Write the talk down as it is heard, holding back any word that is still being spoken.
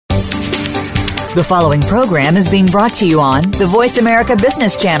The following program is being brought to you on the Voice America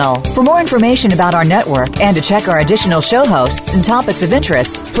Business Channel. For more information about our network and to check our additional show hosts and topics of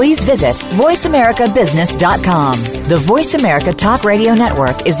interest, please visit voiceamericabusiness.com. The Voice America Talk Radio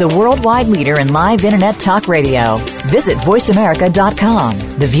Network is the worldwide leader in live Internet talk radio. Visit voiceamerica.com.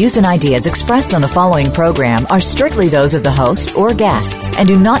 The views and ideas expressed on the following program are strictly those of the host or guests and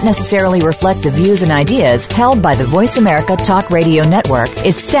do not necessarily reflect the views and ideas held by the Voice America Talk Radio Network,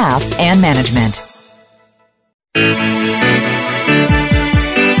 its staff, and management.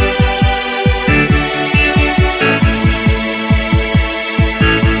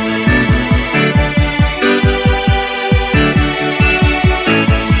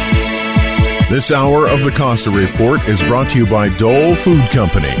 This hour of the Costa Report is brought to you by Dole Food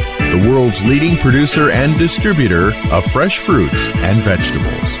Company, the world's leading producer and distributor of fresh fruits and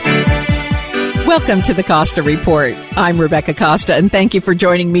vegetables. Welcome to the Costa Report. I'm Rebecca Costa, and thank you for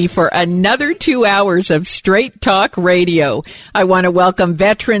joining me for another 2 hours of straight talk radio. I want to welcome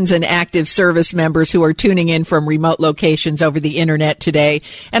veterans and active service members who are tuning in from remote locations over the internet today,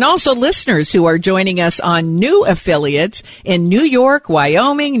 and also listeners who are joining us on new affiliates in New York,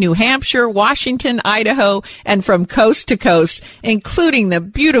 Wyoming, New Hampshire, Washington, Idaho, and from coast to coast, including the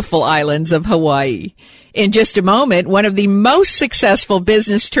beautiful islands of Hawaii. In just a moment, one of the most successful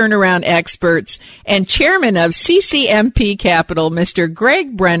business turnaround experts and chairman of CCMP Capital, Mr.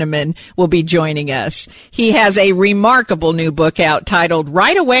 Greg Brenneman, will be joining us. He has a remarkable new book out titled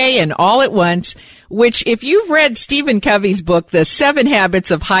Right Away and All at Once, which if you've read Stephen Covey's book, The 7 Habits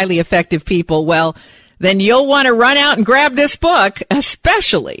of Highly Effective People, well, then you'll want to run out and grab this book,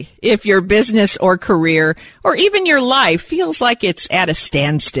 especially if your business or career or even your life feels like it's at a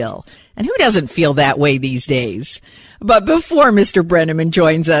standstill. And who doesn't feel that way these days? But before Mr. Brenneman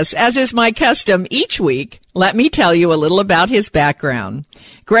joins us, as is my custom each week, let me tell you a little about his background.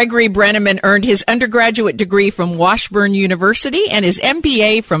 Gregory Brenneman earned his undergraduate degree from Washburn University and his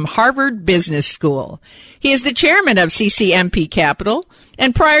MBA from Harvard Business School. He is the chairman of CCMP Capital,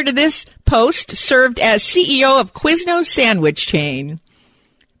 and prior to this post, served as CEO of Quiznos Sandwich Chain.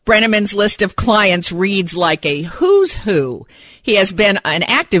 Brenneman's list of clients reads like a who's who. He has been an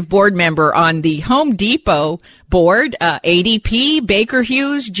active board member on the Home Depot board, ADP, Baker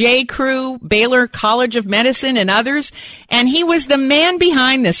Hughes, J. Crew, Baylor College of Medicine, and others. And he was the man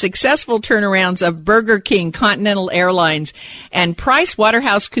behind the successful turnarounds of Burger King, Continental Airlines, and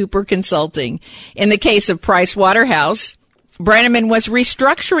PricewaterhouseCoopers Consulting. In the case of Pricewaterhouse, Brenneman was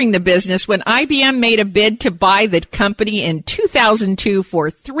restructuring the business when IBM made a bid to buy the company in 2002 for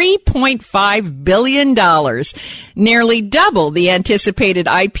 $3.5 billion, nearly double the anticipated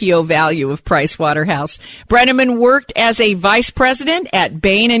IPO value of Pricewaterhouse. Brenneman worked as a vice president at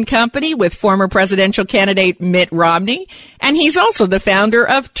Bain & Company with former presidential candidate Mitt Romney, and he's also the founder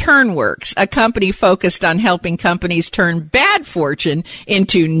of TurnWorks, a company focused on helping companies turn bad fortune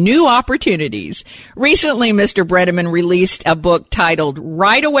into new opportunities. Recently, Mr. Brenneman released a book titled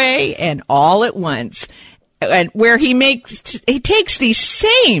Right Away and All at Once, and where he takes the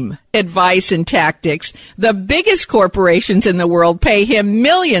same advice and tactics the biggest corporations in the world pay him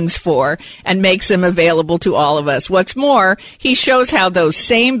millions for and makes them available to all of us. What's more, he shows how those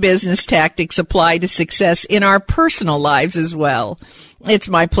same business tactics apply to success in our personal lives as well. It's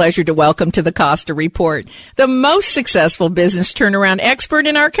my pleasure to welcome to the Costa Report the most successful business turnaround expert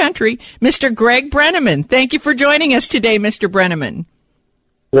in our country, Mr. Greg Brenneman. Thank you for joining us today, Mr. Brenneman.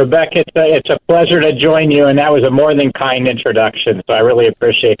 Rebecca, it's a pleasure to join you, and that was a more than kind introduction, so I really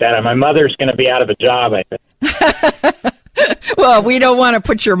appreciate that. And my mother's going to be out of a job, I think. Well, we don't want to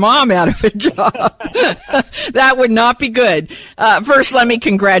put your mom out of a job. That would not be good. First, let me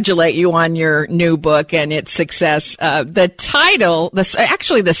congratulate you on your new book and its success. The title, the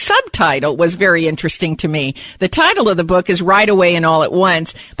subtitle was very interesting to me. The title of the book is Right Away and All at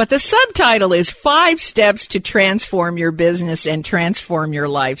Once, but the subtitle is 5 Steps to Transform Your Business and Transform Your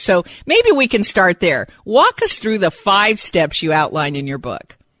Life. So maybe we can start there. Walk us through the 5 steps you outline in your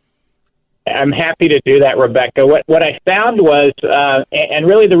book. I'm happy to do that, Rebecca. What I found was, and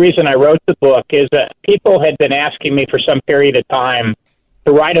really the reason I wrote the book, is that people had been asking me for some period of time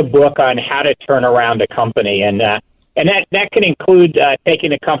to write a book on how to turn around a company, and that can include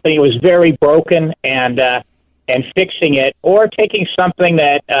taking a company that was very broken and fixing it, or taking something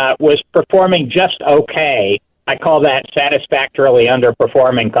that was performing just okay. I call that satisfactorily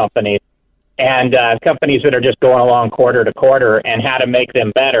underperforming companies, and companies that are just going along quarter to quarter, and how to make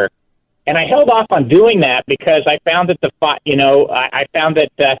them better. And I held off on doing that because I found that I found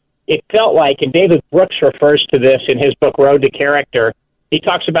that it felt like, and David Brooks refers to this in his book Road to Character. He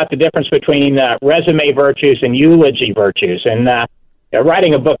talks about the difference between resume virtues and eulogy virtues, and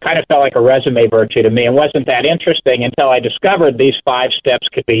writing a book kind of felt like a resume virtue to me and wasn't that interesting until I discovered these 5 steps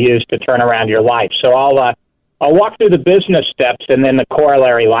could be used to turn around your life. So I'll walk through the business steps and then the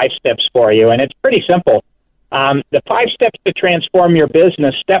corollary life steps for you, and it's pretty simple. The 5 steps to transform your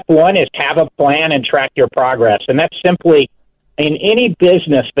business, step 1 is have a plan and track your progress. And that's simply, in any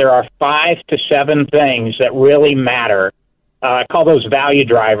business, there are 5 to 7 things that really matter. I call those value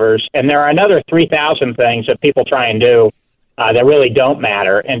drivers. And there are another 3,000 things that people try and do that really don't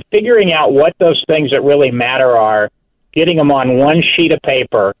matter. And figuring out what those things that really matter are, getting them on one sheet of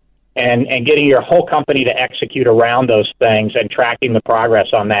paper, and getting your whole company to execute around those things and tracking the progress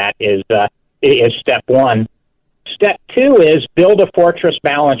on that is step 1. Step 2 is build a fortress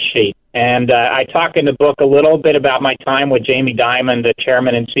balance sheet. And I talk in the book a little bit about my time with Jamie Dimon, the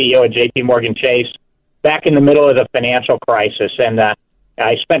chairman and CEO of J.P. Morgan Chase, back in the middle of the financial crisis. And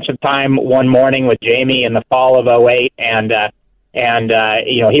I spent some time one morning with Jamie in the fall of 2008, and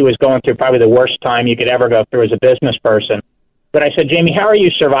he was going through probably the worst time you could ever go through as a business person. But I said, Jamie, how are you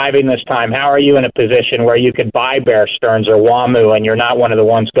surviving this time? How are you in a position where you could buy Bear Stearns or WAMU and you're not one of the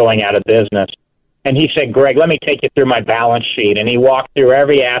ones going out of business? And he said, Greg, let me take you through my balance sheet. And he walked through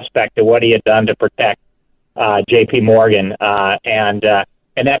every aspect of what he had done to protect J.P. Morgan. And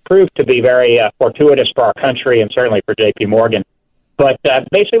that proved to be very fortuitous for our country and certainly for J.P. Morgan. But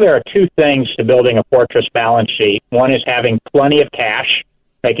basically there are 2 things to building a fortress balance sheet. One is having plenty of cash,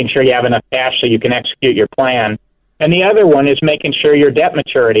 making sure you have enough cash so you can execute your plan. And the other one is making sure your debt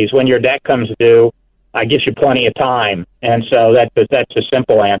maturities, when your debt comes due, gives you plenty of time. And so that's a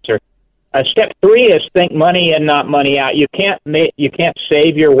simple answer. Step 3 is think money in, not money out. You can't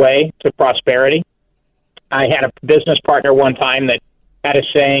save your way to prosperity. I had a business partner one time that had a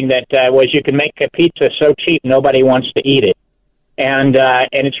saying that was, you can make a pizza so cheap nobody wants to eat it. And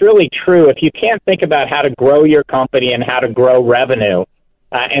it's really true. If you can't think about how to grow your company and how to grow revenue,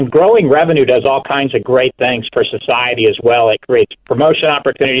 and growing revenue does all kinds of great things for society as well. It creates promotion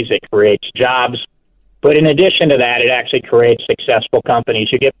opportunities. It creates jobs. But in addition to that, it actually creates successful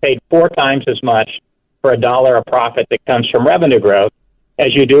companies. You get paid 4 times as much for $1 of profit that comes from revenue growth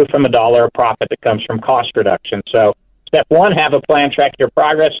as you do from $1 of profit that comes from cost reduction. So step 1, have a plan, track your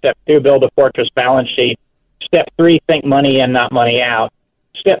progress. Step 2, build a fortress balance sheet. Step 3, think money in, not money out.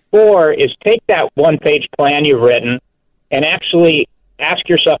 Step 4 is take that one-page plan you've written and actually ask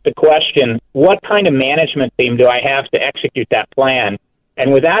yourself the question, what kind of management team do I have to execute that plan?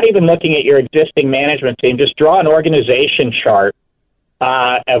 And without even looking at your existing management team, just draw an organization chart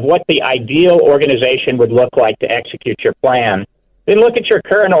of what the ideal organization would look like to execute your plan. Then look at your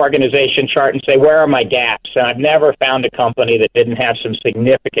current organization chart and say, where are my gaps? And I've never found a company that didn't have some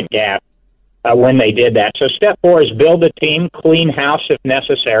significant gaps when they did that. So step 4 is build a team, clean house if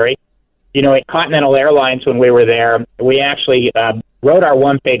necessary. You know, at Continental Airlines, when we were there, we actually wrote our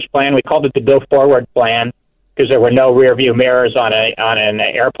one-page plan. We called it the Go Forward Plan because there were no rear-view mirrors on an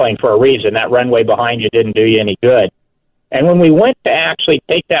airplane for a reason. That runway behind you didn't do you any good. And when we went to actually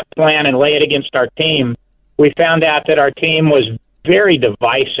take that plan and lay it against our team, we found out that our team was very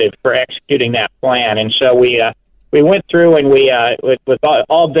divisive for executing that plan. And so we went through and we, with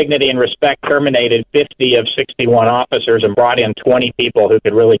all dignity and respect, terminated 50 of 61 officers and brought in 20 people who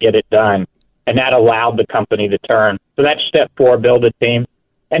could really get it done. And that allowed the company to turn. So that's step 4, build a team.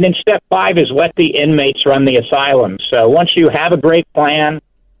 And then step 5 is let the inmates run the asylum. So once you have a great plan,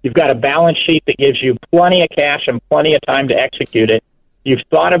 you've got a balance sheet that gives you plenty of cash and plenty of time to execute it. You've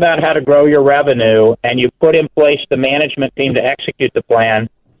thought about how to grow your revenue, and you've put in place the management team to execute the plan.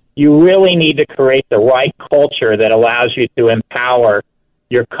 You really need to create the right culture that allows you to empower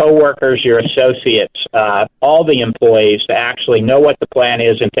your coworkers, your associates, all the employees to actually know what the plan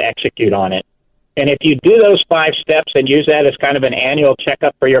is and to execute on it. And if you do those 5 steps and use that as kind of an annual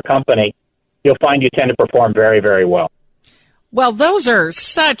checkup for your company, you'll find you tend to perform very, very well. Well, those are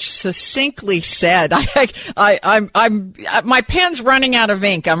such succinctly said. I'm my pen's running out of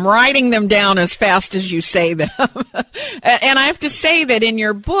ink. I'm writing them down as fast as you say them. And I have to say that in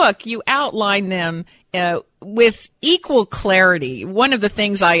your book, you outline them with equal clarity. One of the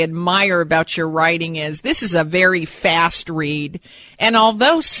things I admire about your writing is this is a very fast read. And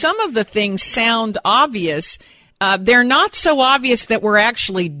although some of the things sound obvious, they're not so obvious that we're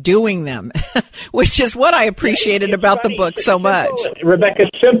actually doing them, which is what I appreciated about the book so much. Rebecca,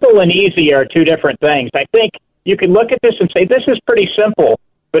 simple and easy are 2 different things. I think you can look at this and say, this is pretty simple,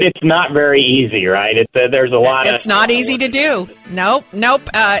 but it's not very easy, right? There's a lot of... It's not easy to do. Nope.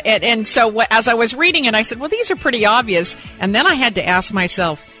 And so as I was reading it, I said, well, these are pretty obvious. And then I had to ask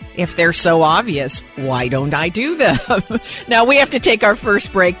myself, If they're so obvious, why don't I do them? Now, we have to take our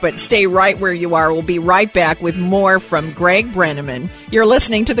first break, but stay right where you are. We'll be right back with more from Greg Brenneman. You're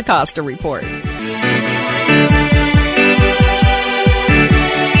listening to the Costa Report.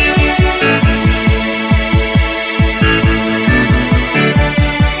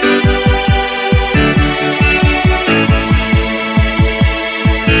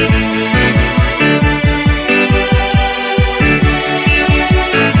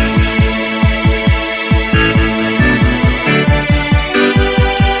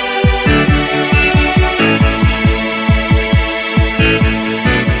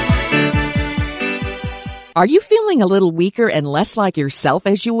 Are you feeling a little weaker and less like yourself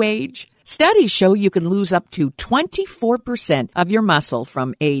as you age? Studies show you can lose up to 24% of your muscle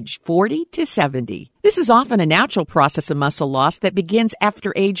from age 40 to 70. This is often a natural process of muscle loss that begins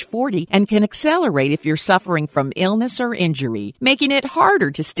after age 40 and can accelerate if you're suffering from illness or injury, making it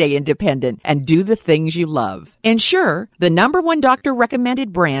harder to stay independent and do the things you love. Ensure, the #1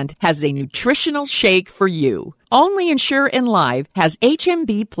 doctor-recommended brand, has a nutritional shake for you. Only Ensure Enlive has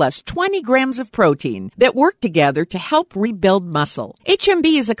HMB plus 20 grams of protein that work together to help rebuild muscle.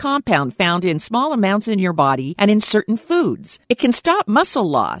 HMB is a compound found in small amounts in your body and in certain foods. It can stop muscle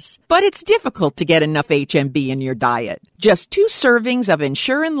loss, but it's difficult to get enough HMB in your diet. Just 2 servings of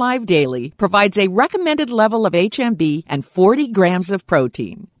Ensure Enlive daily provides a recommended level of HMB and 40 grams of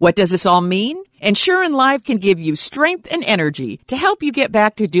protein. What does this all mean? Ensure Enlive can give you strength and energy to help you get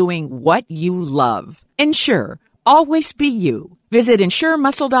back to doing what you love. Ensure. Always be you. Visit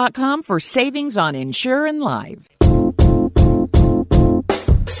EnsureMuscle.com for savings on Ensure Enlive.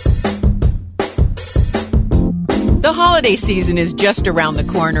 The holiday season is just around the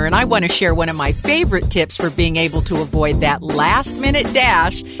corner, and I want to share one of my favorite tips for being able to avoid that last-minute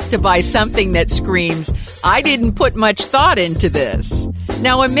dash to buy something that screams, "I didn't put much thought into this."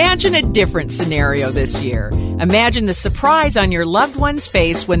 Now imagine a different scenario this year. Imagine the surprise on your loved one's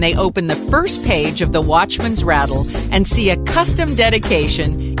face when they open the first page of the Watchman's Rattle and see a custom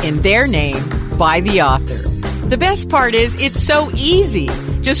dedication in their name by the author. The best part is it's so easy.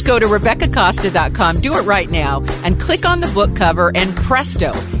 Just go to RebeccaCosta.com, do it right now, and click on the book cover, and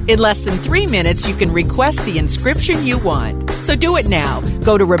presto, in less than 3 minutes you can request the inscription you want. So do it now.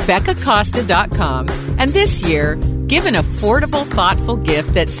 Go to RebeccaCosta.com, and this year, give an affordable, thoughtful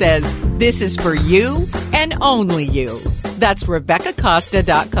gift that says, "This is for you and only you." That's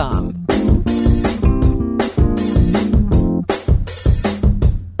RebeccaCosta.com.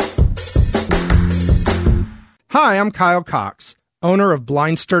 Hi, I'm Kyle Cox, owner of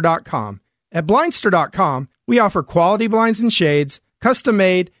Blindster.com. At Blindster.com, we offer quality blinds and shades, custom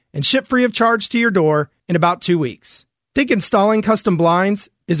made, and ship free of charge to your door in about 2 weeks. Think installing custom blinds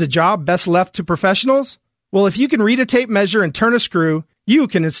is a job best left to professionals? Well, if you can read a tape measure and turn a screw, you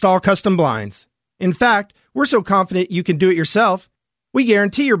can install custom blinds. In fact, we're so confident you can do it yourself, we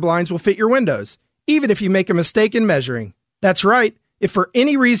guarantee your blinds will fit your windows, even if you make a mistake in measuring. That's right. If for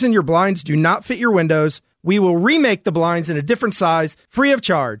any reason your blinds do not fit your windows, we will remake the blinds in a different size, free of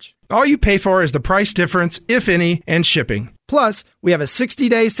charge. All you pay for is the price difference, if any, and shipping. Plus, we have a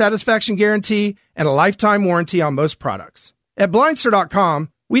 60-day satisfaction guarantee and a lifetime warranty on most products. At Blindster.com,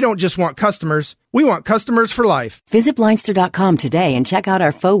 we don't just want customers, we want customers for life. Visit Blindster.com today and check out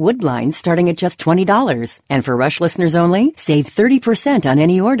our faux wood blinds starting at just $20. And for Rush listeners only, save 30% on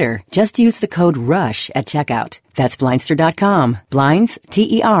any order. Just use the code RUSH at checkout. That's Blindster.com. Blinds,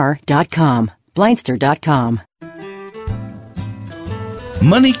 TER.com. Blindster.com.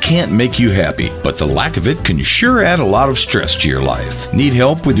 Money can't make you happy, but the lack of it can sure add a lot of stress to your life. Need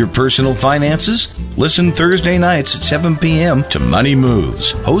help with your personal finances? Listen Thursday nights at 7 p.m. to Money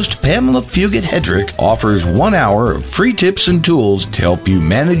Moves. Host Pamela Fugit-Hedrick offers 1 hour of free tips and tools to help you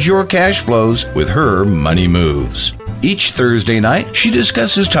manage your cash flows with her Money Moves. Each Thursday night, she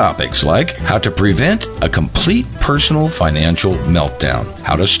discusses topics like how to prevent a complete personal financial meltdown,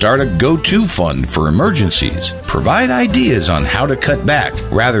 how to start a go-to fund for emergencies, provide ideas on how to cut back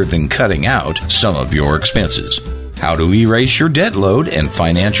rather than cutting out some of your expenses, how to erase your debt load and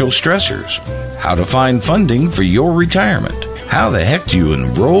financial stressors, how to find funding for your retirement, how the heck do you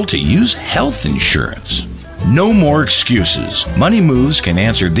enroll to use health insurance. No more excuses. Money Moves can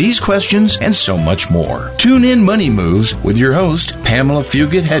answer these questions and so much more. Tune in Money Moves with your host, Pamela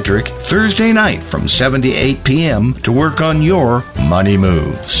Fugit-Hedrick, Thursday night from 7 to 8 p.m. to work on your money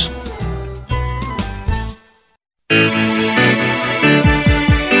moves.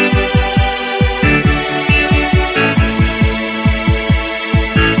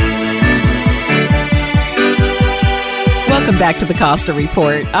 Welcome back to the Costa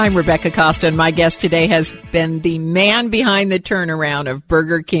Report. I'm Rebecca Costa, and my guest today has been the man behind the turnaround of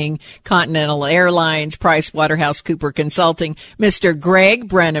Burger King, Continental Airlines, PricewaterhouseCoopers Consulting, Mr. Greg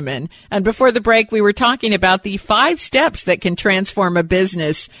Brenneman. And before the break, we were talking about the 5 steps that can transform a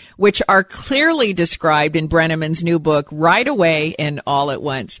business, which are clearly described in Brenneman's new book, Right Away and All at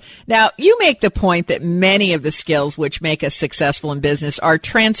Once. Now, you make the point that many of the skills which make us successful in business are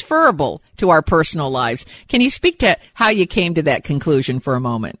transferable to our personal lives. Can you speak to how you came to that conclusion for a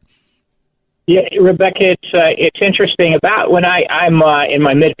moment? Yeah, Rebecca, it's interesting. About when I'm in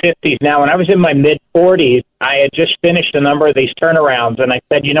my mid-50s now, when I was in my mid-40s, I had just finished a number of these turnarounds, and I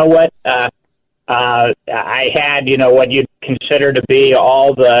said, you know what, I had, what you'd consider to be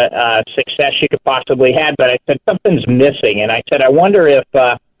all the success you could possibly have, but I said, something's missing, and I said, I wonder if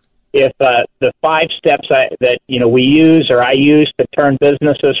the 5 steps that we use or I use to turn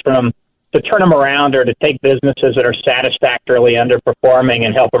businesses to turn them around or to take businesses that are satisfactorily underperforming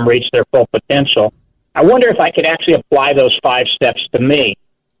and help them reach their full potential. I wonder if I could actually apply those 5 steps to me.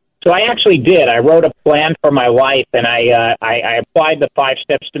 So I actually did. I wrote a plan for my life, and I applied the 5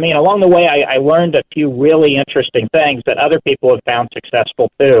 steps to me. And along the way, I learned a few really interesting things that other people have found successful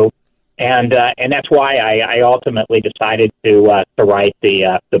too. And that's why I ultimately decided to write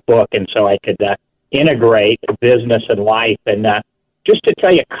the book, and so I could integrate business and life. And just to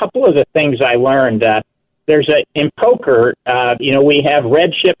tell you a couple of the things I learned, in poker, we have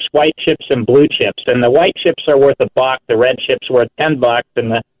red chips, white chips, and blue chips. And the white chips are worth $1, the red chips worth $10,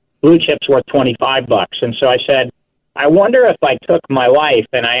 and the blue chips worth $25. And so I said, I wonder if I took my life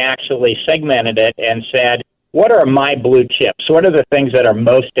and I actually segmented it and said, what are my blue chips? What are the things that are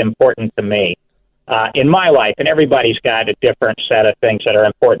most important to me in my life? And everybody's got a different set of things that are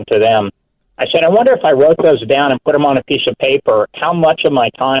important to them. I said, I wonder if I wrote those down and put them on a piece of paper, how much of my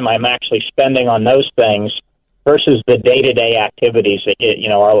time I'm actually spending on those things versus the day-to-day activities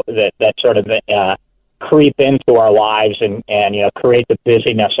that that sort of creep into our lives and create the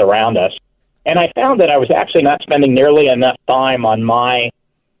busyness around us. And I found that I was actually not spending nearly enough time on my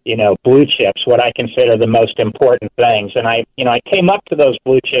blue chips, what I consider the most important things. And I came up to those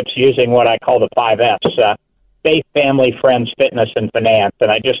blue chips using what I call the 5 F's, faith, family, friends, fitness, and finance.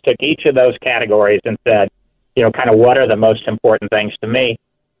 And I just took each of those categories and said, kind of what are the most important things to me.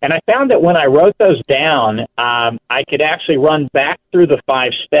 And I found that when I wrote those down, I could actually run back through the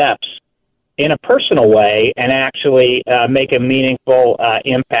 5 steps in a personal way and actually make a meaningful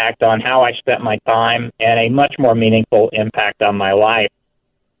impact on how I spent my time and a much more meaningful impact on my life.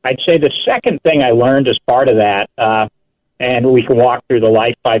 I'd say the second thing I learned as part of that, and we can walk through the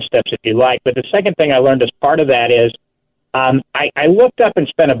life 5 steps if you like, but the second thing I learned as part of that is I looked up and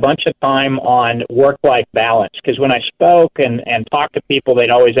spent a bunch of time on work-life balance, because when I spoke and talked to people, they'd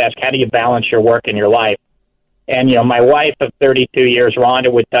always ask, how do you balance your work and your life? And, my wife of 32 years,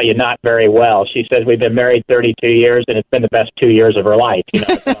 Rhonda, would tell you not very well. She says we've been married 32 years, and it's been the best 2 years of her life,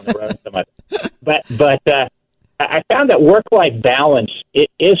 on the road so much. But I found that work-life balance, it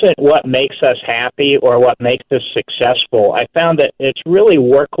isn't what makes us happy or what makes us successful. I found that it's really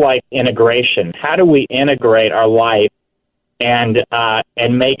work-life integration. How do we integrate our life and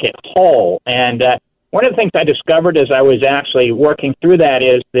make it whole? And one of the things I discovered as I was actually working through that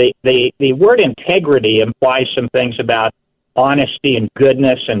is the word integrity implies some things about honesty and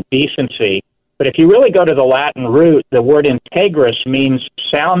goodness and decency. But if you really go to the Latin root, the word integrous means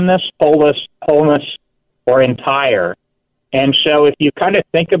soundness, wholeness, or entire. And so if you kind of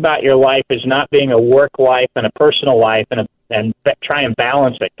think about your life as not being a work life and a personal life and try and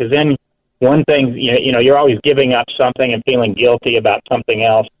balance it, because then one thing, you're always giving up something and feeling guilty about something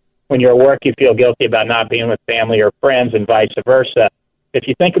else. When you're at work, you feel guilty about not being with family or friends and vice versa. If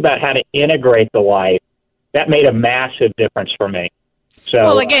you think about how to integrate the life, that made a massive difference for me. So,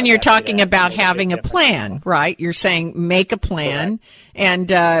 well, again, you're talking about having a plan, right? You're saying make a plan, and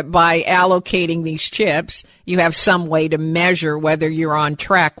by allocating these chips, you have some way to measure whether you're on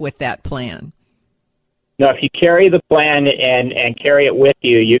track with that plan. No, if you carry the plan and carry it with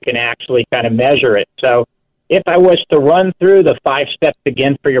you, you can actually kind of measure it. So if I was to run through the 5 steps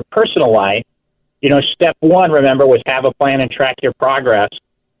again for your personal life, step 1, remember, was have a plan and track your progress.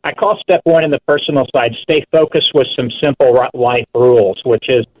 I call step 1 in the personal side, stay focused with some simple life rules, which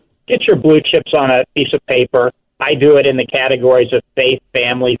is get your blue chips on a piece of paper. I do it in the categories of faith,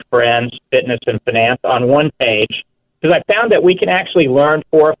 family, friends, fitness, and finance on one page, because I found that we can actually learn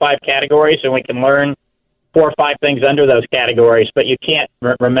 4 or 5 categories, and we can learn 4 or 5 things under those categories, but you can't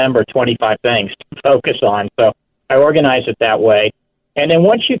remember 25 things to focus on. So I organize it that way. And then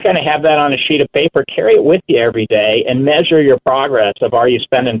once you kind of have that on a sheet of paper, carry it with you every day and measure your progress of are you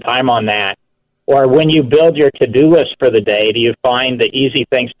spending time on that. Or when you build your to-do list for the day, do you find the easy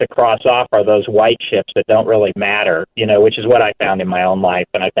things to cross off are those white chips that don't really matter, which is what I found in my own life,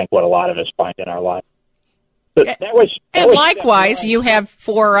 and I think what a lot of us find in our life. So and likewise, you have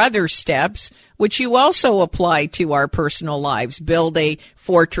 4 other steps, which you also apply to our personal lives. Build a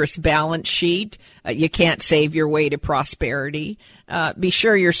fortress balance sheet. You can't save your way to prosperity. Be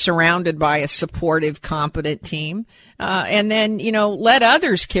sure you're surrounded by a supportive, competent team. And then, let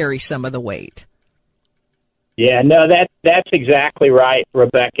others carry some of the weight. Yeah, no, that's exactly right,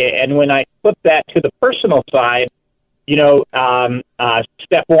 Rebecca. And when I flip that to the personal side,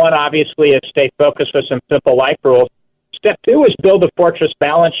 step 1 obviously is stay focused with some simple life rules. Step 2 is build a fortress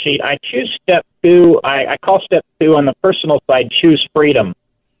balance sheet. I choose step 2. I call step 2 on the personal side, choose freedom.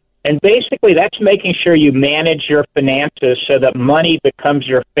 And basically that's making sure you manage your finances so that money becomes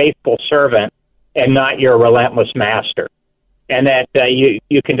your faithful servant and not your relentless master. And that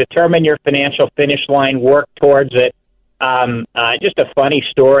you can determine your financial finish line, work towards it. Just a funny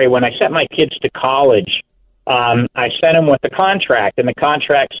story, when I sent my kids to college, I sent them with a contract, and the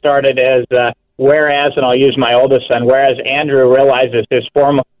contract started as, whereas, and I'll use my oldest son, whereas Andrew realizes his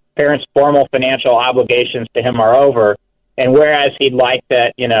parents' formal financial obligations to him are over, and whereas he'd like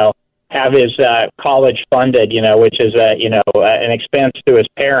to, have his college funded, which is, an expense to his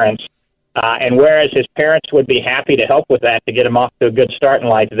parents, and whereas his parents would be happy to help with that to get him off to a good start in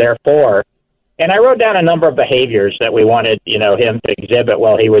life, therefore. And I wrote down a number of behaviors that we wanted, him to exhibit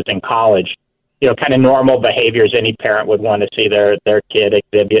while he was in college. Kind of normal behaviors any parent would want to see their kid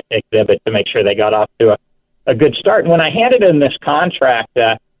exhibit to make sure they got off to a good start. And when I handed him this contract,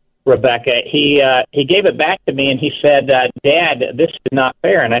 Rebecca, he gave it back to me and he said, Dad, this is not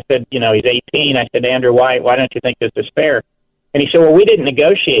fair. And I said, he's 18. I said, Andrew, why don't you think this is fair? And he said, well, we didn't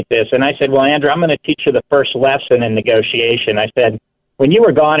negotiate this. And I said, well, Andrew, I'm going to teach you the first lesson in negotiation. I said, when you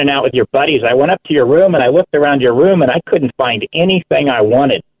were gone and out with your buddies, I went up to your room and I looked around your room and I couldn't find anything I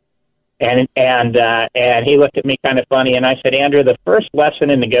wanted. And he looked at me kind of funny, and I said, Andrew, the first lesson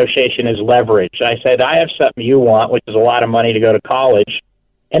in negotiation is leverage. I said, I have something you want, which is a lot of money to go to college,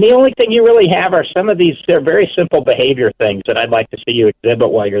 and the only thing you really have are some of these, they're very simple behavior things that I'd like to see you exhibit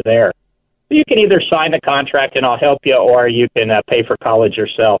while you're there. So you can either sign the contract and I'll help you, or you can pay for college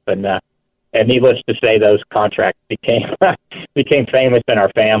yourself. And needless to say, those contracts became famous in our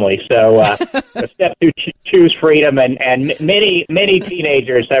family. So step 2, choose freedom, and many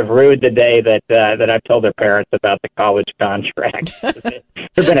teenagers have rued the day that I've told their parents about the college contract.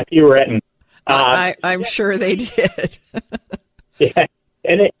 There've been a few written. I'm sure they did. Yeah,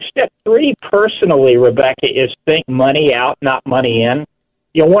 and step 3, personally, Rebecca, is think money out, not money in.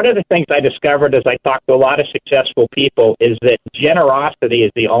 One of the things I discovered as I talked to a lot of successful people is that generosity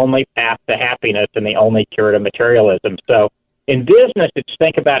is the only path to happiness and the only cure to materialism. So in business, it's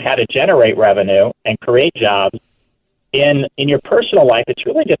think about how to generate revenue and create jobs. In your personal life, it's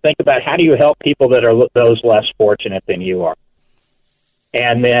really to think about how do you help people that are those less fortunate than you are.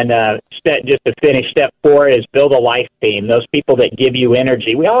 And then just to finish, step 4 is build a life team, those people that give you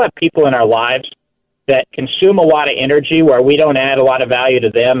energy. We all have people in our lives that consume a lot of energy where we don't add a lot of value to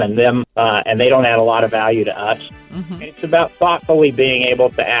them, and they don't add a lot of value to us. Mm-hmm. And it's about thoughtfully being able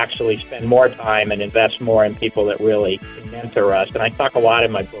to actually spend more time and invest more in people that really mentor us. And I talk a lot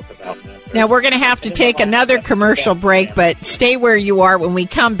in my book about that. Now, we're going to have to take another commercial break, but stay where you are. When we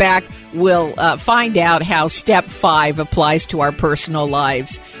come back, we'll find out how Step 5 applies to our personal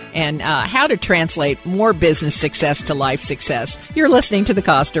lives and how to translate more business success to life success. You're listening to the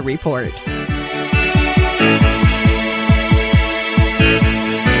Costa Report.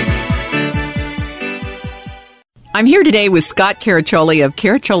 I'm here today with Scott Caraccioli of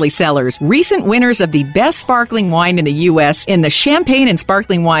Caraccioli Cellars, recent winners of the best sparkling wine in the U.S. in the Champagne and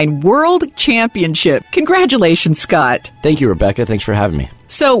Sparkling Wine World Championship. Congratulations, Scott. Thank you, Rebecca. Thanks for having me.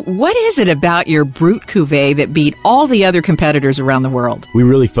 So what is it about your Brut Cuvée that beat all the other competitors around the world? We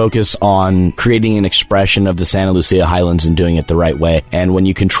really focus on creating an expression of the Santa Lucia Highlands and doing it the right way. And when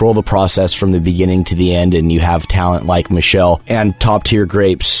you control the process from the beginning to the end and you have talent like Michelle and top-tier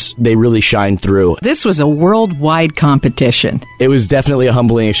grapes, they really shine through. This was a worldwide competition. It was definitely a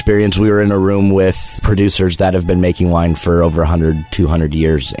humbling experience. We were in a room with producers that have been making wine for over 100, 200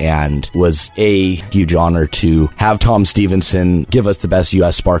 years, and was a huge honor to have Tom Stevenson give us the best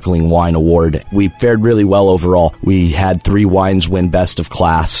U.S. Sparkling Wine Award. We fared really well overall. We had 3 wines win Best of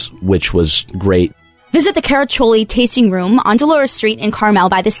Class, which was great. Visit the Caraccioli Tasting Room on Dolores Street in Carmel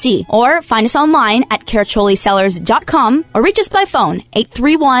by the Sea, or find us online at caraccioliCellars.com, or reach us by phone,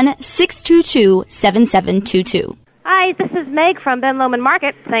 831-622-7722. Hi, this is Meg from Ben Lomond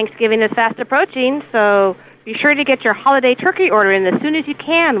Market. Thanksgiving is fast approaching, so be sure to get your holiday turkey order in as soon as you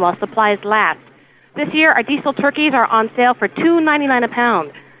can while supplies last. This year, our diesel turkeys are on sale for $2.99 a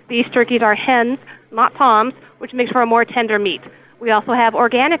pound. These turkeys are hens, not toms, which makes for a more tender meat. We also have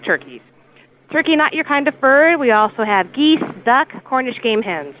organic turkeys. Turkey not your kind of bird. We also have geese, duck, Cornish game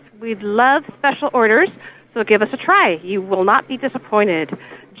hens. We love special orders, so give us a try. You will not be disappointed.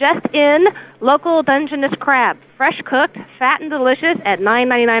 Just in, local Dungeness crab, fresh cooked, fat and delicious at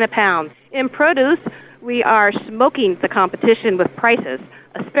 $9.99 a pound. In produce, we are smoking the competition with prices.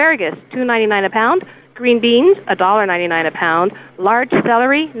 Asparagus, $2.99 a pound. Green beans, $1.99 a pound. Large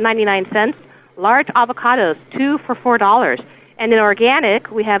celery, 99 cents. Large avocados, 2 for $4. And in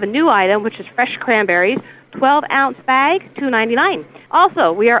organic, we have a new item, which is fresh cranberries, 12-ounce bag, $2.99.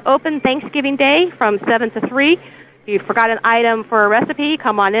 Also, we are open Thanksgiving Day from 7 to 3. If you forgot an item for a recipe,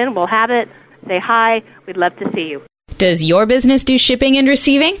 come on in. We'll have it. Say hi. We'd love to see you. Does your business do shipping and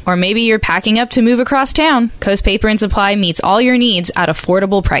receiving? Or maybe you're packing up to move across town? Coast Paper and Supply meets all your needs at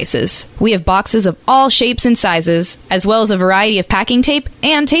affordable prices. We have boxes of all shapes and sizes, as well as a variety of packing tape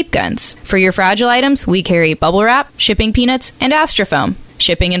and tape guns. For your fragile items, we carry bubble wrap, shipping peanuts, and Astrofoam.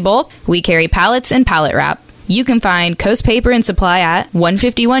 Shipping in bulk, we carry pallets and pallet wrap. You can find Coast Paper and Supply at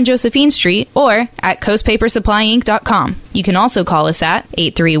 151 Josephine Street or at coastpapersupplyinc.com. You can also call us at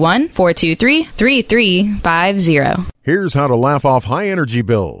 831-423-3350. Here's how to laugh off high energy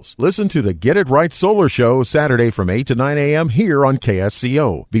bills. Listen to the Get It Right Solar Show Saturday from 8 to 9 a.m. here on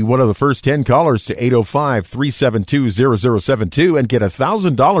KSCO. Be one of the first 10 callers to 805-372-0072 and get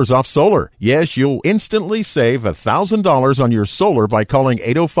 $1,000 off solar. Yes, you'll instantly save $1,000 on your solar by calling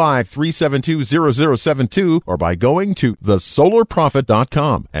 805-372-0072 or by going to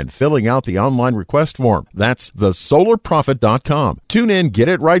thesolarprofit.com and filling out the online request form. That's thesolarprofit.com. Tune in Get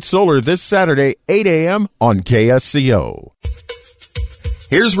It Right Solar this Saturday, 8 a.m. on KSCO.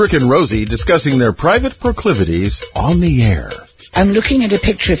 Here's Rick and Rosie discussing their private proclivities on the air. I'm looking at a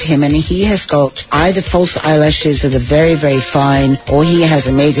picture of him, and he has got either false eyelashes that are very, very fine, or he has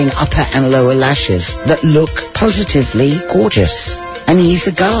amazing upper and lower lashes that look positively gorgeous. And he's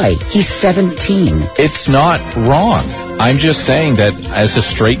a guy. He's 17. It's not wrong. I'm just saying that as a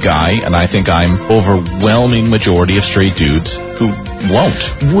straight guy, and I think I'm overwhelming majority of straight dudes who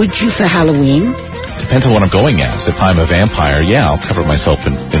won't. Would you for Halloween? Depends on what I'm going as. If I'm a vampire, yeah, I'll cover myself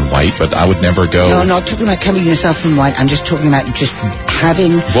in white, but I would never go... No, I'm not talking about covering yourself in white. I'm just talking about just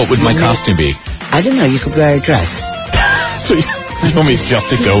having... What would my costume be? I don't know. You could wear a dress. So you want me just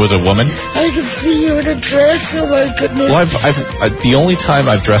to go as a woman? I can see you in a dress. Oh, my goodness. Well, the only time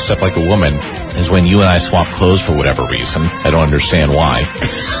I've dressed up like a woman is when you and I swap clothes for whatever reason. I don't understand why.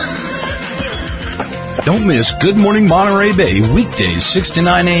 Don't miss Good Morning Monterey Bay, weekdays 6 to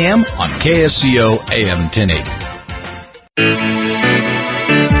 9 a.m. on KSCO AM 1080.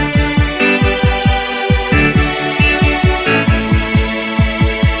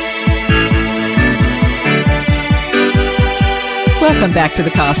 Welcome back to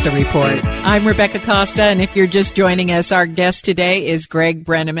the Costa Report. I'm Rebecca Costa, and if you're just joining us, our guest today is Greg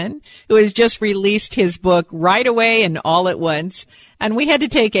Brenneman, who has just released his book Right Away and All at Once. And we had to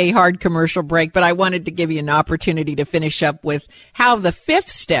take a hard commercial break, but I wanted to give you an opportunity to finish up with how the fifth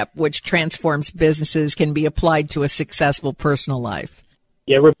step, which transforms businesses, can be applied to a successful personal life.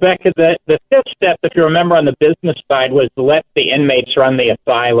 Yeah, Rebecca, the fifth step, if you remember on the business side, was let the inmates run the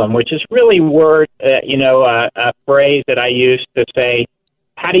asylum, which is really a phrase that I use to say,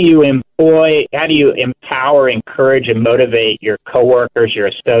 how do you empower, encourage, and motivate your coworkers, your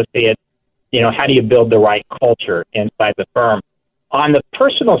associates? How do you build the right culture inside the firm? On the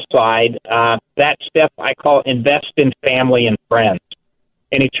personal side, that step I call invest in family and friends.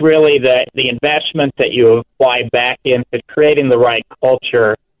 And it's really the investment that you apply back into creating the right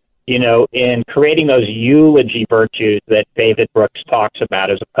culture, in creating those eulogy virtues that David Brooks talks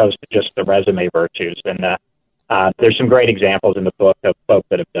about as opposed to just the resume virtues. And there's some great examples in the book of folks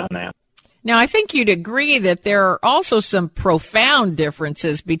that have done that. Now, I think you'd agree that there are also some profound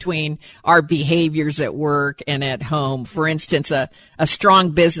differences between our behaviors at work and at home. For instance, a strong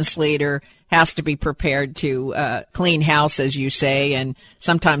business leader has to be prepared to clean house, as you say, and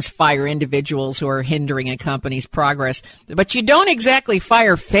sometimes fire individuals who are hindering a company's progress. But you don't exactly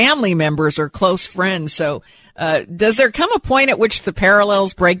fire family members or close friends. So does there come a point at which the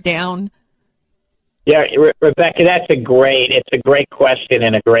parallels break down? Yeah, Rebecca, it's a great question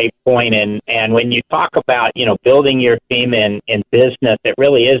and a great point. And when you talk about, building your team in business, it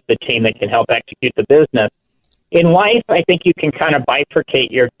really is the team that can help execute the business. In life, I think you can kind of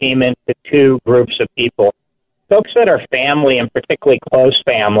bifurcate your team into two groups of people. Folks that are family, and particularly close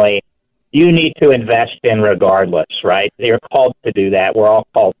family, you need to invest in regardless, right? You're called to do that. We're all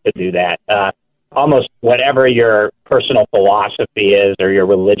called to do that. Almost whatever your personal philosophy is or your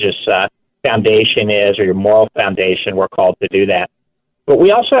religious foundation is, or your moral foundation. We're called to do that. But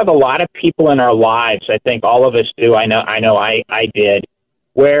we also have a lot of people in our lives. I think all of us do. I know I did,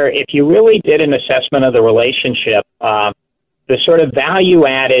 where if you really did an assessment of the relationship, the sort of value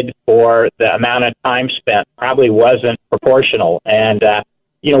added for the amount of time spent probably wasn't proportional. And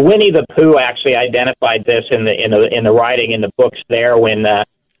Winnie the Pooh actually identified this in the writing in the books there when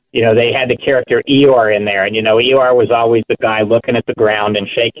they had the character Eeyore in there, and Eeyore was always the guy looking at the ground and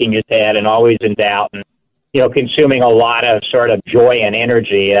shaking his head and always in doubt, and consuming a lot of sort of joy and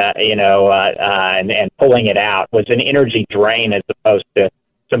energy, and pulling it out. Was an energy drain as opposed to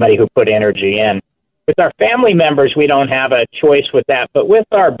somebody who put energy in. With our family members, we don't have a choice with that, but with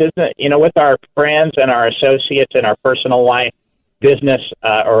our business, with our friends and our associates in our personal life, business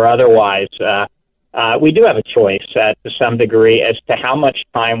or otherwise, we do have a choice to some degree as to how much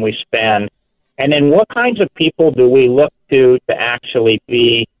time we spend, and then what kinds of people do we look to actually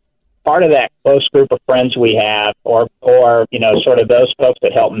be part of that close group of friends we have, or sort of those folks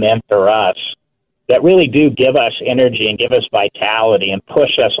that help mentor us, that really do give us energy and give us vitality and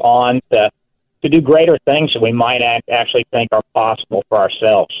push us on to do greater things that we might actually think are possible for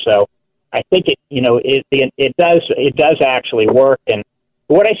ourselves. So I think it does actually work. And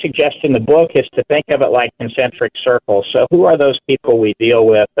what I suggest in the book is to think of it like concentric circles. So who are those people we deal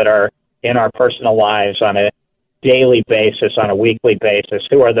with that are in our personal lives on a daily basis, on a weekly basis?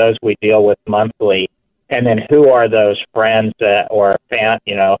 Who are those we deal with monthly? And then who are those friends or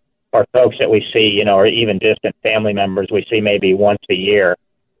folks that we see, or even distant family members we see maybe once a year?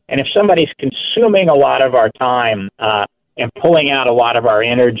 And if somebody's consuming a lot of our time and pulling out a lot of our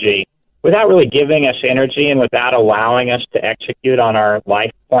energy without really giving us energy and without allowing us to execute on our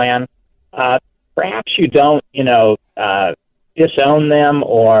life plan, perhaps you don't, disown them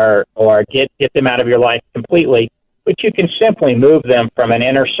or get them out of your life completely, but you can simply move them from an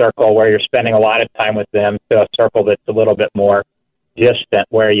inner circle where you're spending a lot of time with them to a circle that's a little bit more distant,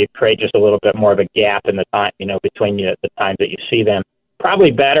 where you create just a little bit more of a gap in the time, between the times that you see them.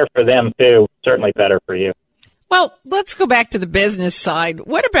 Probably better for them too, certainly better for you. Well, let's go back to the business side.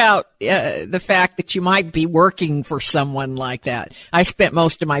 What about the fact that you might be working for someone like that? I spent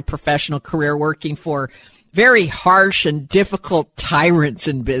most of my professional career working for very harsh and difficult tyrants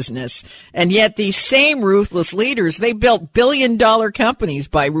in business. And yet these same ruthless leaders, they built billion-dollar companies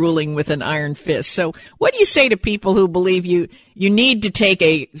by ruling with an iron fist. So what do you say to people who believe you need to take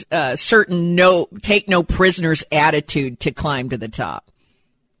a certain take no prisoners attitude to climb to the top?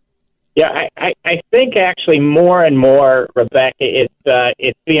 Yeah, I think actually more and more, Rebecca,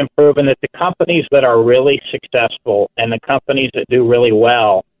 it's being proven that the companies that are really successful and the companies that do really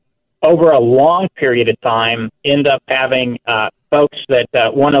well over a long period of time end up having folks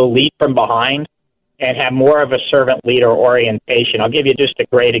that want to lead from behind and have more of a servant leader orientation. I'll give you just a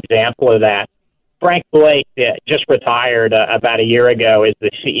great example of that. Frank Blake just retired about a year ago as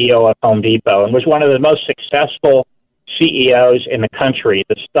the CEO of Home Depot and was one of the most successful CEOs in the country.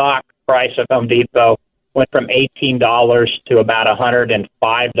 The stock price of Home Depot went from $18 to about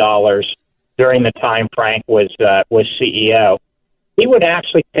 $105 during the time Frank was CEO. He would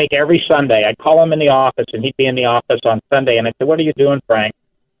actually take every Sunday. I'd call him in the office, and he'd be in the office on Sunday, and I'd say, "What are you doing, Frank?"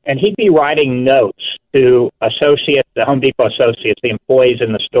 And he'd be writing notes to associates, the Home Depot associates, the employees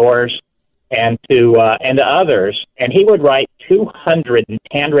in the stores, and to others. And he would write 200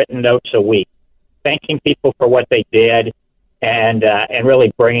 handwritten notes a week, thanking people for what they did, and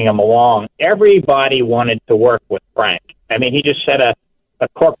really bringing them along. Everybody wanted to work with Frank. I mean, he just set a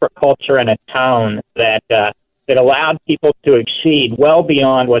corporate culture and a tone that allowed people to exceed well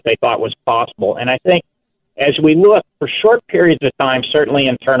beyond what they thought was possible. And I think as we look for short periods of time, certainly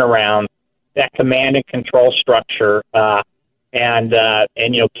in turnaround, that command and control structure and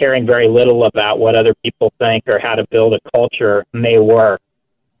caring very little about what other people think or how to build a culture may work.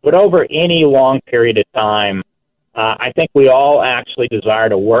 But over any long period of time, I think we all actually desire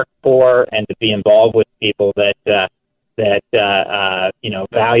to work for and to be involved with people that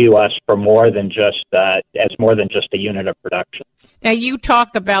value us for more than just a unit of production. Now, you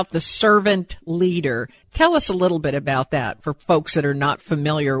talk about the servant leader. Tell us a little bit about that for folks that are not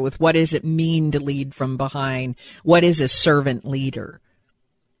familiar with what does it mean to lead from behind. What is a servant leader?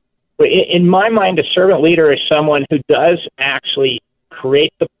 In my mind, a servant leader is someone who does actually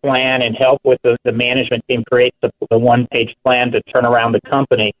create the plan and help with the management team create the one-page plan to turn around the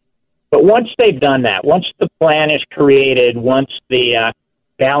company. But once they've done that, once the plan is created, once the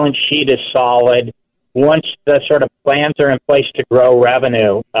balance sheet is solid, once the sort of plans are in place to grow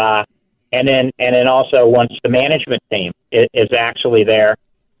revenue, and then also once the management team is actually there,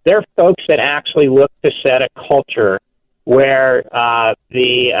 they're folks that actually look to set a culture where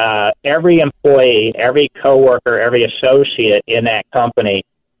every employee, every coworker, every associate in that company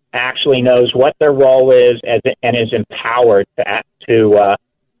actually knows what their role is and is empowered to act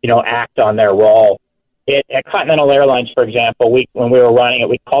on their role. At Continental Airlines, for example, when we were running it,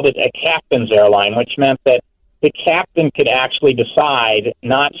 we called it a captain's airline, which meant that the captain could actually decide,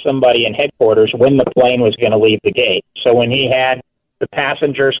 not somebody in headquarters, when the plane was going to leave the gate. So when he had the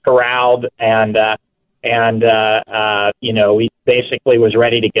passengers corralled and he basically was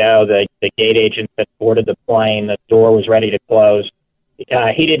ready to go, the gate agent had boarded the plane, the door was ready to close.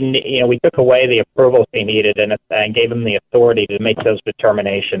 He didn't, we took away the approvals he needed and gave him the authority to make those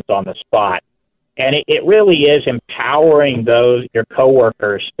determinations on the spot. And it really is empowering your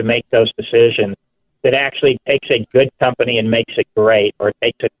coworkers to make those decisions that actually takes a good company and makes it great, or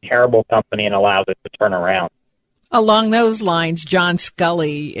takes a terrible company and allows it to turn around. Along those lines, John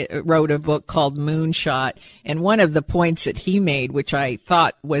Scully wrote a book called Moonshot, and one of the points that he made, which I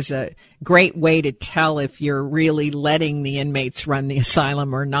thought was a great way to tell if you're really letting the inmates run the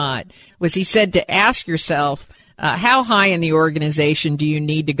asylum or not, was he said to ask yourself, how high in the organization do you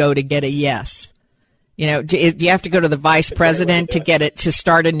need to go to get a yes? Do you have to go to the vice president to get it to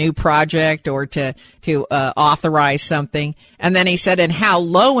start a new project or to authorize something? And then he said, and how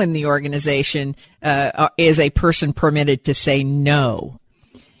low in the organization is a person permitted to say no?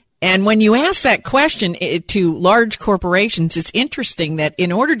 And when you ask that question to large corporations, it's interesting that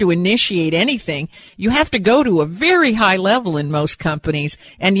in order to initiate anything, you have to go to a very high level in most companies,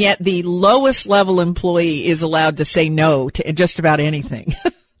 and yet the lowest level employee is allowed to say no to just about anything.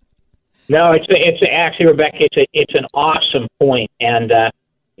 No, it's actually, Rebecca, it's an awesome point. And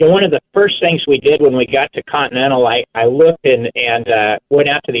one of the first things we did when we got to Continental, I looked and went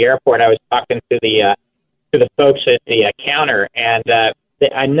out to the airport. I was talking to the folks at the counter, and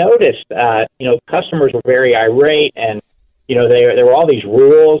I noticed customers were very irate, and there were all these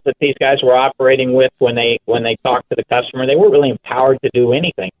rules that these guys were operating with when they talked to the customer. They weren't really empowered to do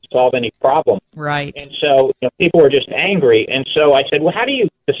anything, to solve any problem. Right. And so people were just angry. And so I said, well, how do you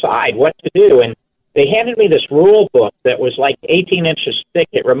decide what to do? And they handed me this rule book that was like 18 inches thick.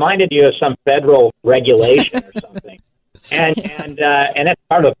 It reminded you of some federal regulation or something. And that's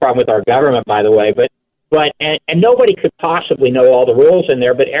part of the problem with our government, by the way. But nobody could possibly know all the rules in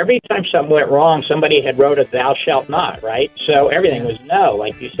there, but every time something went wrong, somebody had wrote a thou shalt not, right? So everything was no,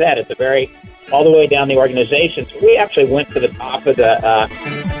 like you said, all the way down the organization. So we actually went to the top of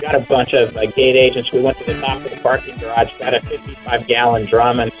got a bunch of gate agents. We went to the top of the parking garage, got a 55-gallon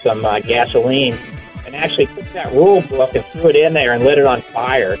drum and some gasoline, and actually took that rule book and threw it in there and lit it on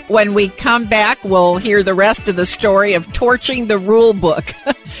fire. When we come back, we'll hear the rest of the story of torching the rule book.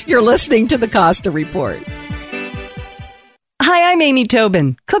 You're listening to the Costa Report. Hi, I'm Amy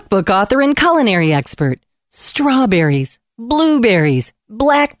Tobin, cookbook author and culinary expert. Strawberries, blueberries,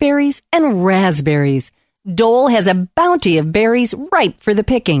 blackberries, and raspberries. Dole has a bounty of berries ripe for the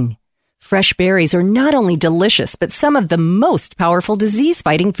picking. Fresh berries are not only delicious, but some of the most powerful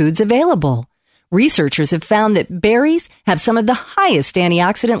disease-fighting foods available. Researchers have found that berries have some of the highest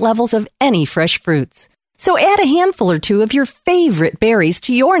antioxidant levels of any fresh fruits. So add a handful or two of your favorite berries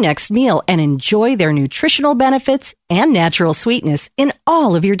to your next meal and enjoy their nutritional benefits and natural sweetness in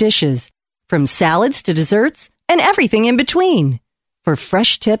all of your dishes, from salads to desserts and everything in between. For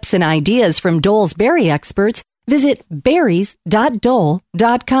fresh tips and ideas from Dole's berry experts, visit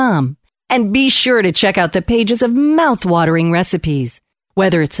berries.dole.com. And be sure to check out the pages of mouth-watering recipes.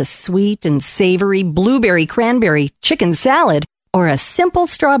 Whether it's a sweet and savory blueberry cranberry chicken salad or a simple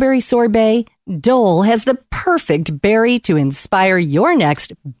strawberry sorbet, Dole has the perfect berry to inspire your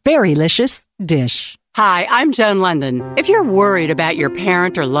next berrylicious dish. Hi, I'm Joan London. If you're worried about your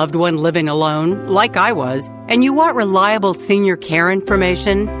parent or loved one living alone, like I was, and you want reliable senior care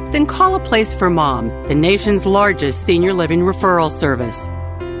information, then call A Place for Mom, the nation's largest senior living referral service.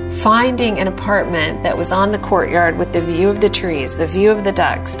 Finding an apartment that was on the courtyard with the view of the trees, the view of the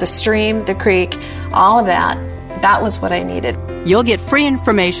ducks, the stream, the creek, all of that was what I needed. You'll get free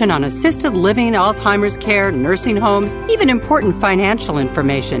information on assisted living, Alzheimer's care, nursing homes, even important financial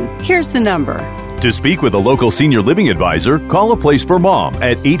information. Here's the number. To speak with a local senior living advisor, call A Place for Mom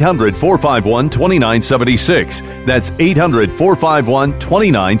at 800-451-2976. That's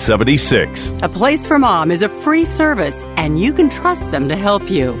 800-451-2976. A Place for Mom is a free service, and you can trust them to help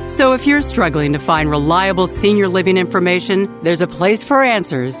you. So if you're struggling to find reliable senior living information, there's a place for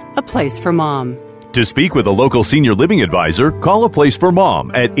answers, A Place for Mom. To speak with a local senior living advisor, call A Place for Mom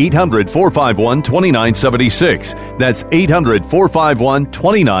at 800-451-2976. That's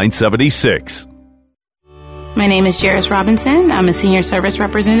 800-451-2976. My name is Jairus Robinson. I'm a senior service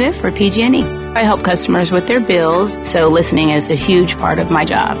representative for PG&E. I help customers with their bills, so listening is a huge part of my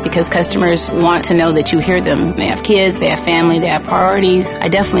job because customers want to know that you hear them. They have kids, they have family, they have priorities. I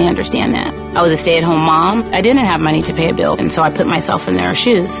definitely understand that. I was a stay-at-home mom. I didn't have money to pay a bill, and so I put myself in their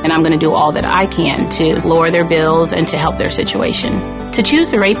shoes, and I'm going to do all that I can to lower their bills and to help their situation. To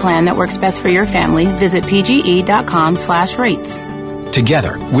choose the rate plan that works best for your family, visit pge.com/rates.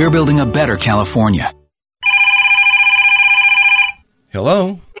 Together, we're building a better California.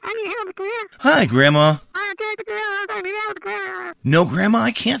 Hello? Hi, Grandma. No, Grandma,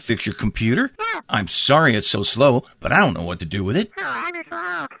 I can't fix your computer. I'm sorry it's so slow, but I don't know what to do with it.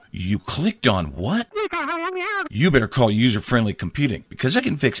 You clicked on what? You better call User-Friendly Computing, because I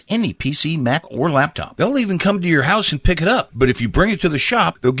can fix any PC, Mac, or laptop. They'll even come to your house and pick it up. But if you bring it to the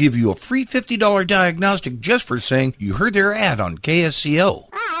shop, they'll give you a free $50 diagnostic just for saying you heard their ad on KSCO.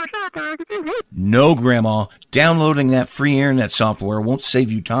 No, Grandma. Downloading that free internet software won't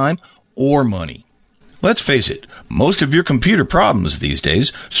save you time or money. Let's face it, most of your computer problems these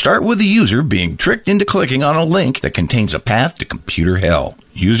days start with the user being tricked into clicking on a link that contains a path to computer hell.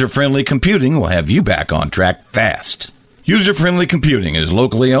 User-Friendly Computing will have you back on track fast. User-Friendly Computing is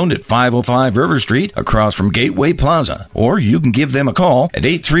locally owned at 505 River Street across from Gateway Plaza. Or you can give them a call at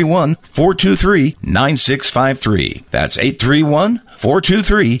 831-423-9653. That's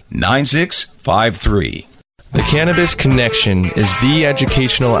 831-423-9653. The Cannabis Connection is the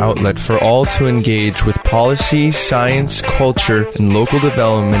educational outlet for all to engage with policy, science, culture, and local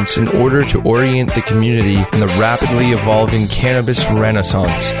developments in order to orient the community in the rapidly evolving cannabis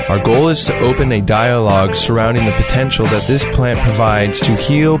renaissance. Our goal is to open a dialogue surrounding the potential that this plant provides to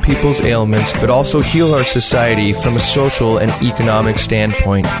heal people's ailments, but also heal our society from a social and economic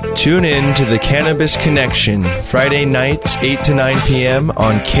standpoint. Tune in to The Cannabis Connection, Friday nights, 8 to 9 p.m.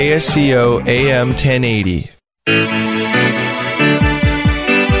 on KSCO AM 1080.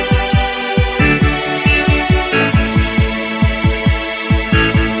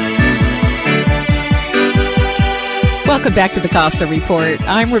 Welcome back to the Costa Report.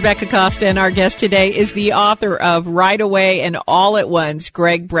 I'm Rebecca Costa, and our guest today is the author of Right Away and All at Once,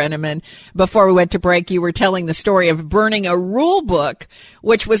 Greg Brenneman. Before we went to break, you were telling the story of burning a rule book,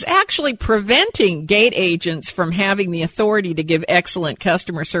 which was actually preventing gate agents from having the authority to give excellent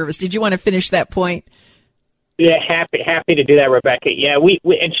customer service. Did you want to finish that point? Yeah, happy to do that, Rebecca. Yeah, we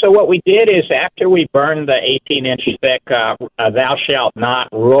and so what we did is after we burned the 18-inch thick "Thou Shalt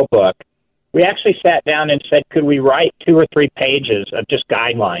Not" rule book, we actually sat down and said, could we write 2 or 3 pages of just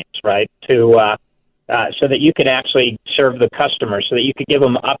guidelines, right, to so that you could actually serve the customer, so that you could give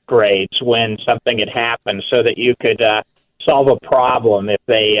them upgrades when something had happened, so that you could solve a problem if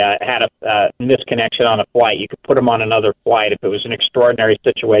they had a misconnection on a flight. You could put them on another flight. If it was an extraordinary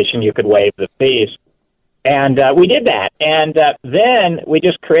situation, you could waive the fees. And we did that. And then we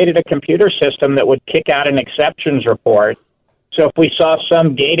just created a computer system that would kick out an exceptions report. So if we saw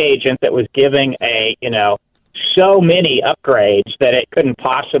some gate agent that was giving so many upgrades that it couldn't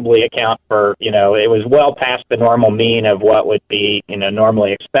possibly account for, it was well past the normal mean of what would be,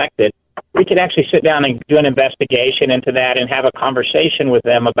 normally expected, we could actually sit down and do an investigation into that and have a conversation with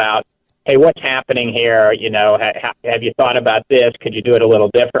them about, hey, what's happening here? Have you thought about this? Could you do it a little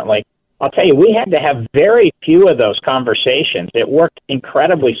differently? I'll tell you, we had to have very few of those conversations. It worked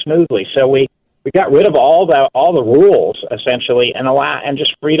incredibly smoothly. So we got rid of all the rules essentially, and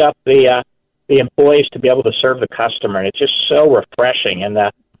just freed up the employees to be able to serve the customer. And it's just so refreshing. And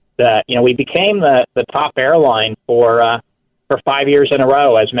we became the top airline for 5 years in a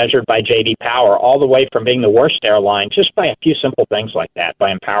row, as measured by J.D. Power, all the way from being the worst airline just by a few simple things like that, by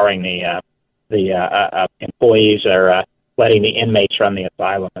empowering the employees or letting the inmates run the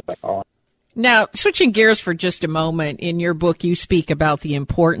asylum, as I call it. Now, switching gears for just a moment, in your book you speak about the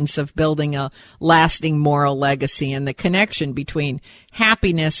importance of building a lasting moral legacy and the connection between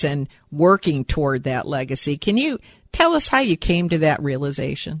happiness and working toward that legacy. Can you tell us how you came to that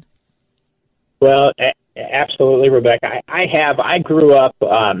realization? Well, absolutely, Rebecca. I grew up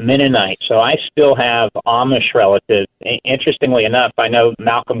Mennonite, so I still have Amish relatives. Interestingly enough, I know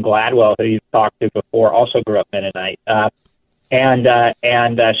Malcolm Gladwell, who you've talked to before, also grew up Mennonite.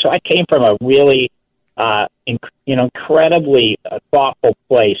 So I came from a really, incredibly thoughtful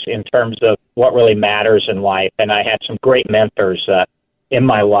place in terms of what really matters in life. And I had some great mentors in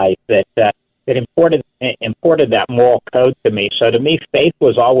my life that imported that moral code to me. So to me, faith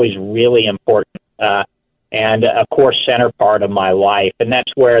was always really important, and a core center part of my life. And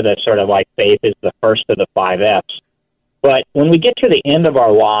that's where the sort of like faith is the first of the 5 F's. But when we get to the end of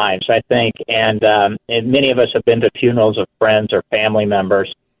our lives, I think, and many of us have been to funerals of friends or family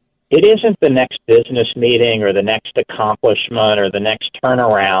members, it isn't the next business meeting or the next accomplishment or the next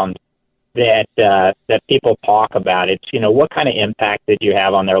turnaround that people talk about. It's, what kind of impact did you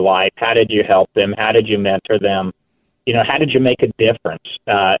have on their life? How did you help them? How did you mentor them? How did you make a difference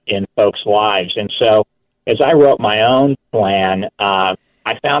in folks' lives? And so as I wrote my own plan, I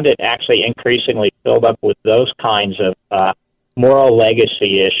found it actually increasingly filled up with those kinds of moral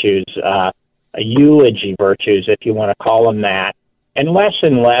legacy issues, eulogy virtues, if you want to call them that, and less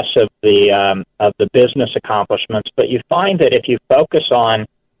of the business accomplishments. But you find that if you focus on,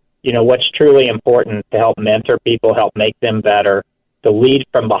 what's truly important to help mentor people, help make them better, to lead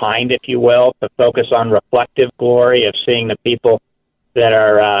from behind, if you will, to focus on reflective glory of seeing the people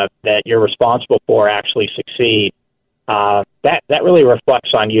that you're responsible for actually succeed. That really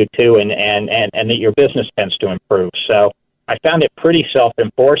reflects on you too, and that your business tends to improve. So I found it pretty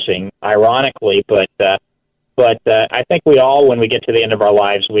self-enforcing, ironically, but I think we all, when we get to the end of our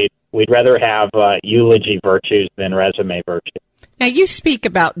lives, we'd rather have eulogy virtues than resume virtues. Now, you speak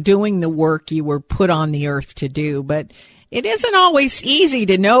about doing the work you were put on the earth to do, but it isn't always easy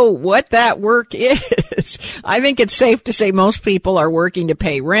to know what that work is. I think it's safe to say most people are working to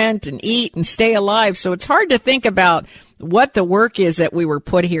pay rent and eat and stay alive, so it's hard to think about what the work is that we were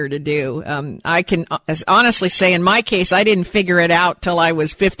put here to do. I can honestly say in my case, I didn't figure it out till I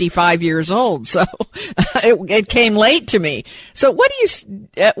was 55 years old, so it came late to me. So what do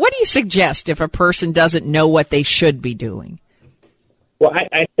you suggest if a person doesn't know what they should be doing? Well,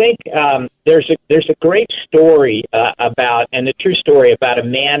 I think there's a great story about a true story about a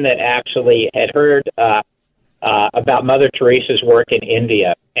man that actually had heard about Mother Teresa's work in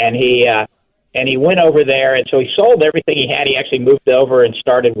India, and he went over there, and so he sold everything he had. He actually moved over and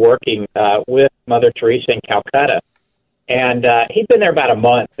started working with Mother Teresa in Calcutta, and he'd been there about a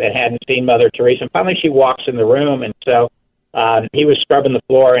month and hadn't seen Mother Teresa. And finally, she walks in the room, and so he was scrubbing the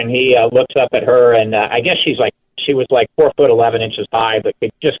floor, and he looks up at her, and I guess she was like 4'11" high, but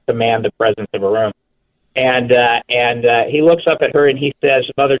could just command the presence of a room. And he looks up at her and he says,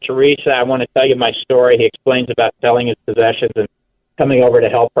 "Mother Teresa, I want to tell you my story." He explains about selling his possessions and coming over to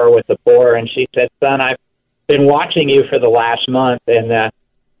help her with the poor. And she said, "Son, I've been watching you for the last month, and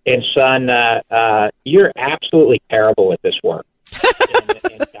son, you're absolutely terrible at this work."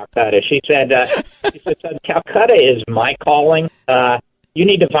 in Calcutta. She said, "Son, Calcutta is my calling. You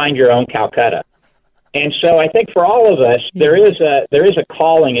need to find your own Calcutta." And so I think for all of us, there is a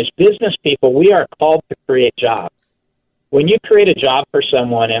calling. As business people, we are called to create jobs. When you create a job for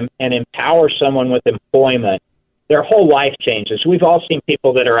someone and empower someone with employment, their whole life changes. We've all seen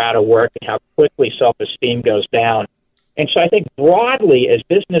people that are out of work and how quickly self-esteem goes down. And so I think broadly, as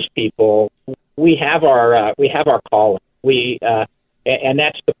business people, we have our calling. And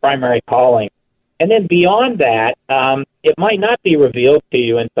that's the primary calling. And then beyond that, it might not be revealed to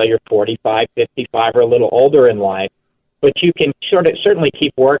you until you're 45, 55, or a little older in life, but you can certainly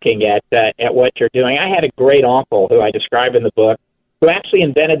keep working at what you're doing. I had a great uncle who I describe in the book, who actually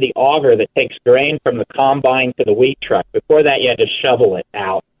invented the auger that takes grain from the combine to the wheat truck. Before that, you had to shovel it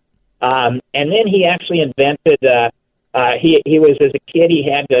out. And then he actually invented, he was, as a kid, he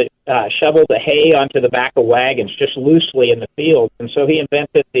had to shovel the hay onto the back of wagons just loosely in the fields. And so he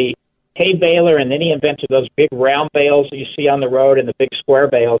invented the hay baler, and then he invented those big round bales that you see on the road and the big square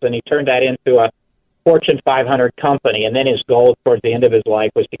bales, and he turned that into a Fortune 500 company. And then his goal towards the end of his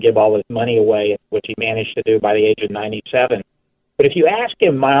life was to give all his money away, which he managed to do by the age of 97. But if you ask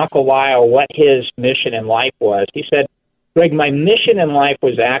him, my Uncle Lyle, what his mission in life was, he said, "Greg, my mission in life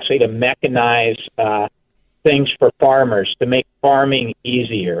was actually to mechanize things for farmers, to make farming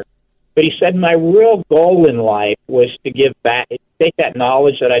easier. But he said, my real goal in life was to give back, take that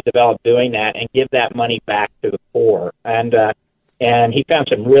knowledge that I developed doing that and give that money back to the poor." And he found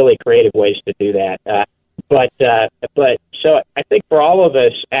some really creative ways to do that. But so I think for all of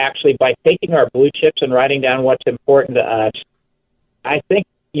us, actually, by taking our blue chips and writing down what's important to us, I think,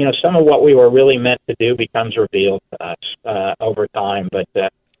 some of what we were really meant to do becomes revealed to us over time. But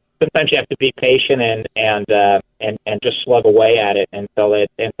sometimes you have to be patient and just slug away at it until it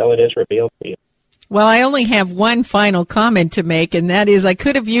is revealed to you. Well, I only have one final comment to make, and that is I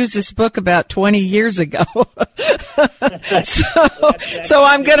could have used this book about 20 years ago. So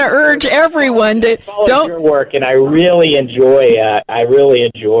I'm going to urge everyone to don't your work, and I really enjoy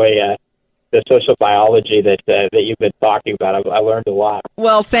the social biology that you've been talking about. I learned a lot.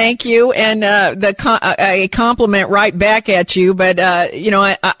 Well, thank you, and a compliment right back at you. But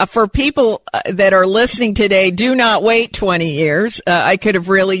for people that are listening today, do not wait 20 years. I could have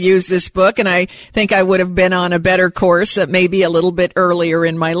really used this book, and I think I would have been on a better course, maybe a little bit earlier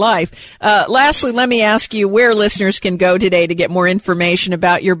in my life. Lastly, let me ask you where listeners can go today to get more information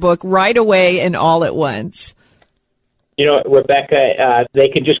about your book right away and all at once. Rebecca, they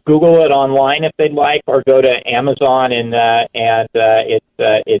can just Google it online if they'd like, or go to Amazon, and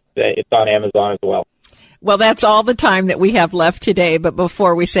it's on Amazon as well. Well, that's all the time that we have left today. But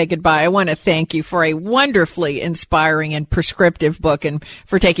before we say goodbye, I want to thank you for a wonderfully inspiring and prescriptive book, and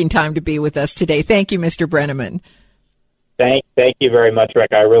for taking time to be with us today. Thank you, Mr. Brenneman. Thank you very much,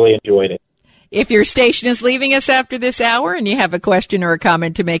 Rick. I really enjoyed it. If your station is leaving us after this hour and you have a question or a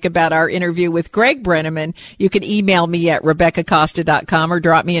comment to make about our interview with Greg Brenneman, you can email me at RebeccaCosta.com or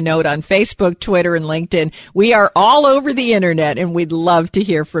drop me a note on Facebook, Twitter, and LinkedIn. We are all over the internet, and we'd love to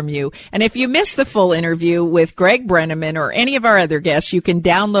hear from you. And if you missed the full interview with Greg Brenneman or any of our other guests, you can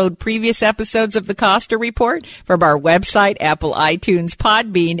download previous episodes of the Costa Report from our website, Apple, iTunes,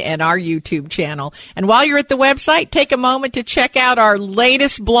 Podbean, and our YouTube channel. And while you're at the website, take a moment to check out our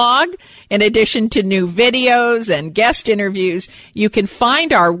latest blog. In addition to new videos and guest interviews, you can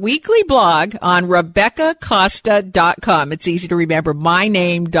find our weekly blog on RebeccaCosta.com. It's easy to remember,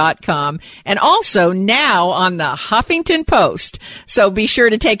 myname.com. And also now on the Huffington Post. So be sure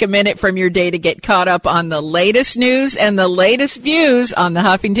to take a minute from your day to get caught up on the latest news and the latest views on the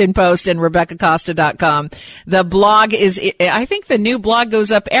Huffington Post and RebeccaCosta.com. The blog I think the new blog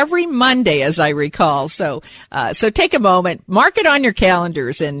goes up every Monday, as I recall. So take a moment, mark it on your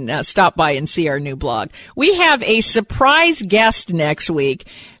calendars, and stop by and see our new blog. We have a surprise guest next week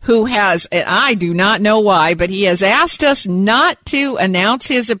who has, and I do not know why, but he has asked us not to announce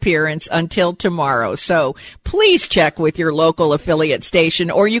his appearance until tomorrow. So please check with your local affiliate station,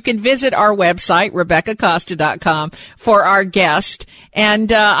 or you can visit our website, RebeccaCosta.com, for our guest.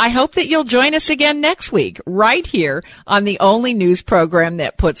 And I hope that you'll join us again next week, right here on the only news program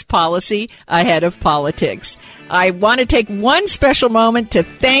that puts policy ahead of politics. I want to take one special moment to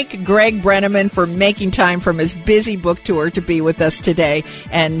thank Greg Brenneman for making time from his busy book tour to be with us today.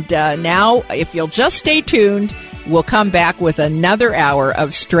 And now, if you'll just stay tuned, we'll come back with another hour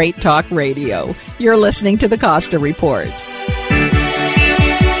of Straight Talk Radio. You're listening to the Costa Report.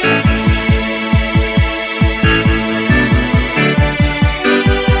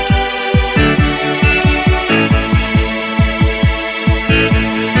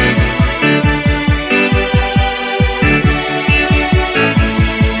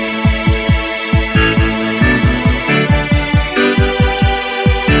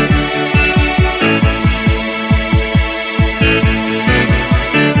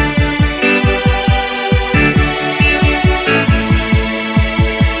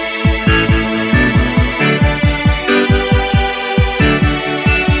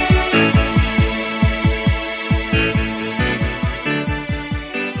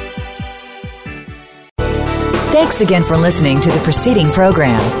 Thanks again for listening to the preceding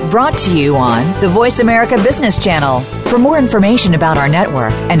program, brought to you on the Voice America Business Channel. For more information about our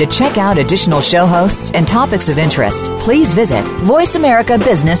network and to check out additional show hosts and topics of interest, please visit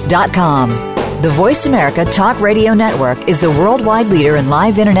voiceamericabusiness.com. The Voice America Talk Radio Network is the worldwide leader in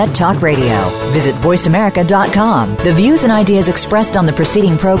live Internet talk radio. Visit voiceamerica.com. The views and ideas expressed on the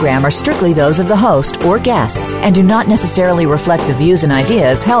preceding program are strictly those of the host or guests and do not necessarily reflect the views and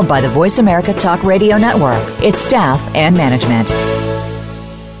ideas held by the Voice America Talk Radio Network, its staff, and management.